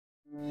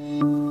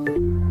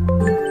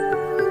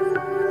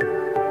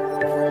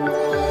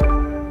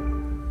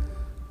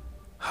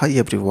Hi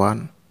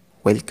everyone,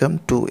 welcome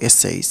to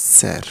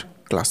share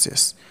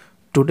classes.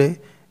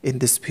 Today in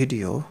this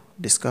video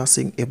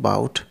discussing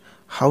about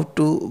how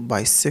to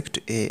bisect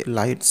a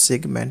line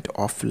segment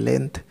of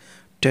length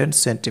 10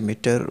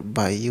 centimeter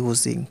by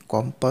using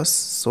compass.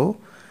 So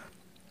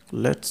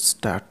let's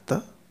start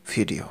the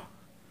video.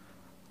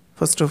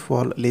 First of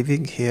all,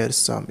 leaving here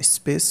some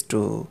space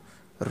to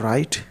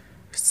write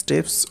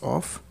steps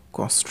of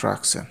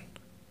construction.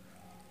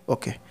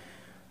 Okay,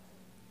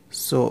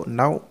 so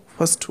now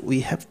first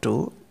we have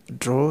to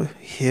draw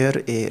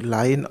here a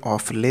line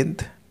of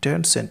length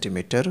 10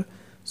 centimeter.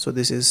 So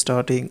this is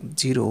starting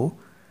 0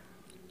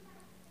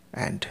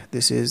 and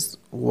this is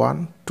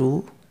 1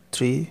 2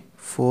 3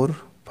 4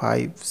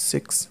 5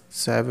 6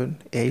 7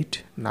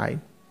 8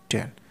 9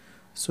 10.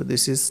 So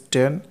this is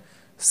 10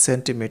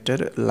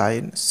 centimeter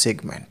line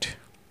segment.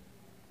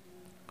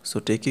 So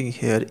taking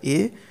here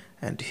A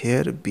and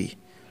here B.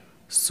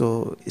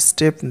 So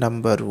step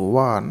number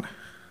 1.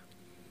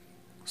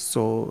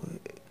 So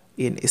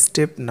in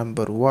step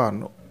number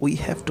 1 we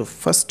have to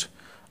first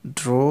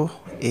draw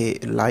a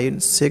line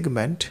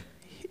segment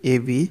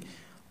AB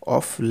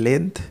of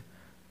length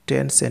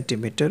 10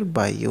 centimeter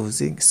by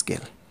using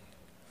scale.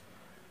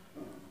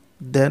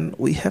 Then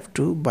we have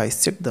to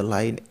bisect the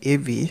line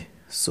AB,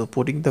 so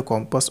putting the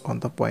compass on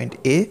the point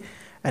A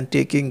and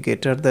taking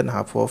greater than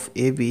half of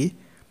AB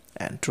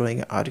and drawing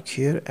an arc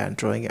here and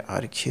drawing an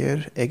arc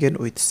here again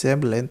with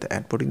same length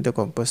and putting the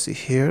compass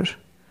here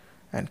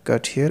and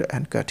cut here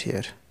and cut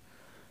here.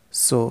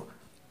 So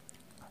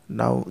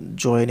now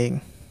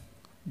joining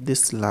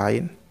this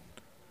line,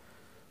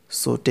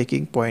 so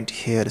taking point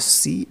here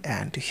C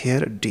and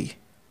here D,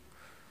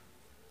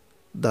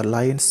 the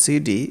line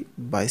CD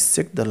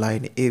bisect the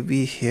line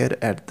AB here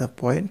at the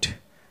point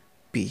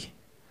P.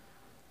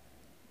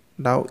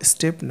 Now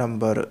step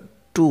number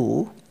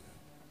 2.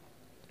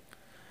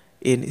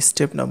 In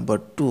step number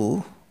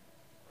 2,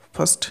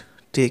 first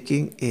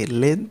taking a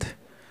length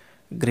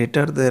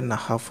greater than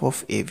half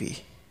of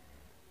AB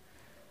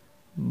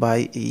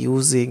by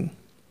using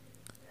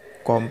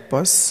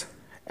compass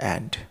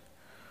and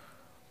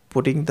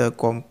putting the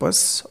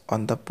compass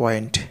on the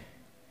point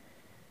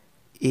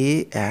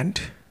A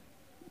and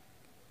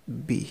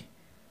B.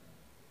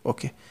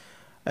 Okay,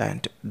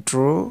 and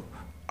draw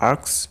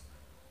arcs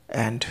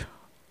and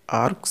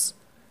arcs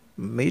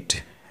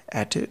meet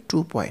at a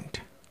 2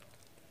 point.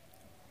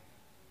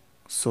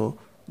 So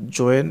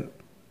join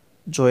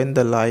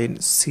the line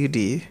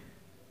CD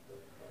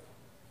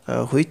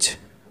which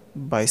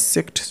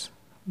bisects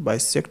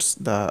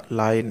the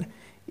line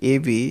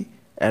AB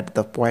at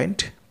the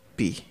point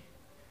P.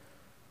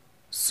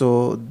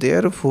 So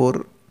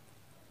therefore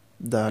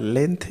the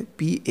length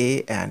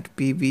PA and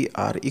PB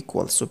are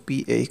equal. So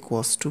PA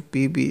equals to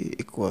PB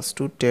equals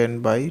to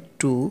 10 by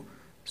 2.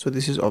 So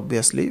this is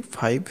obviously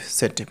 5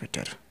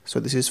 centimeter. So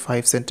this is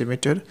 5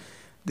 centimeter.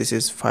 This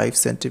is 5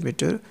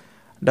 centimeter.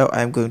 Now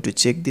I am going to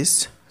check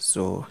this.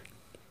 So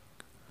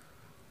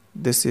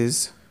this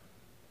is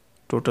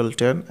total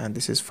 10 and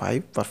this is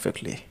 5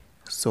 perfectly.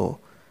 So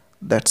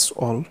that's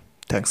all.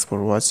 Thanks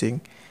for watching.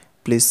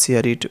 Please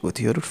share it with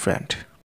your friend.